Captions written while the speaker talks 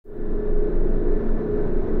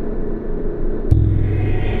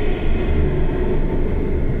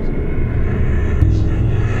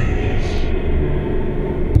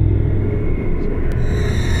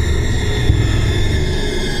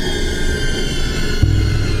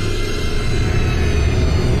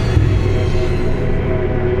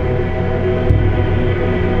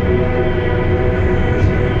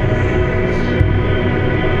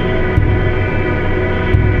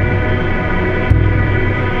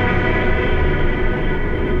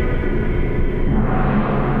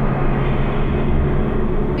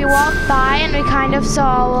kind of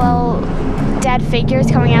saw little dead figures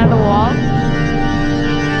coming out of the wall.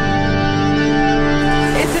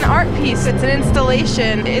 It's an art piece, it's an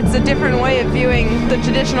installation, it's a different way of viewing the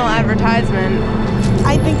traditional advertisement.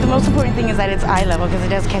 I think the most important thing is that it's eye level because it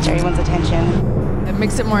does catch everyone's attention. It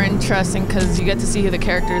makes it more interesting because you get to see who the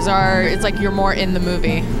characters are. It's like you're more in the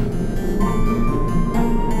movie.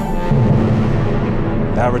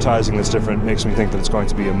 Advertising that's different makes me think that it's going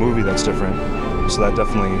to be a movie that's different, so that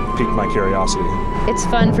definitely piqued my curiosity. It's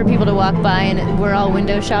fun for people to walk by, and we're all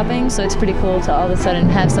window shopping, so it's pretty cool to all of a sudden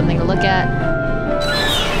have something to look at.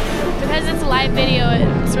 Because it's a live video,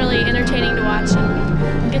 it's really entertaining to watch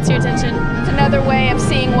and gets your attention. It's another way of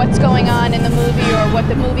seeing what's going on in the movie or what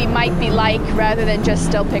the movie might be like rather than just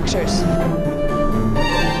still pictures.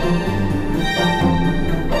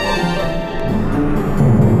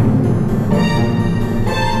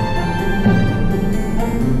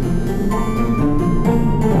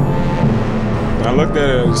 I looked at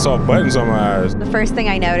it and saw buttons on my eyes. The first thing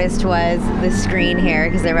I noticed was the screen here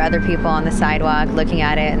because there were other people on the sidewalk looking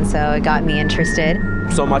at it, and so it got me interested.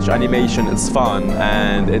 So much animation, it's fun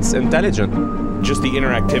and it's intelligent. Just the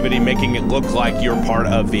interactivity, making it look like you're part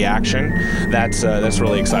of the action, that's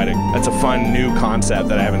really exciting. That's a fun new concept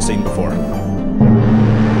that I haven't seen before.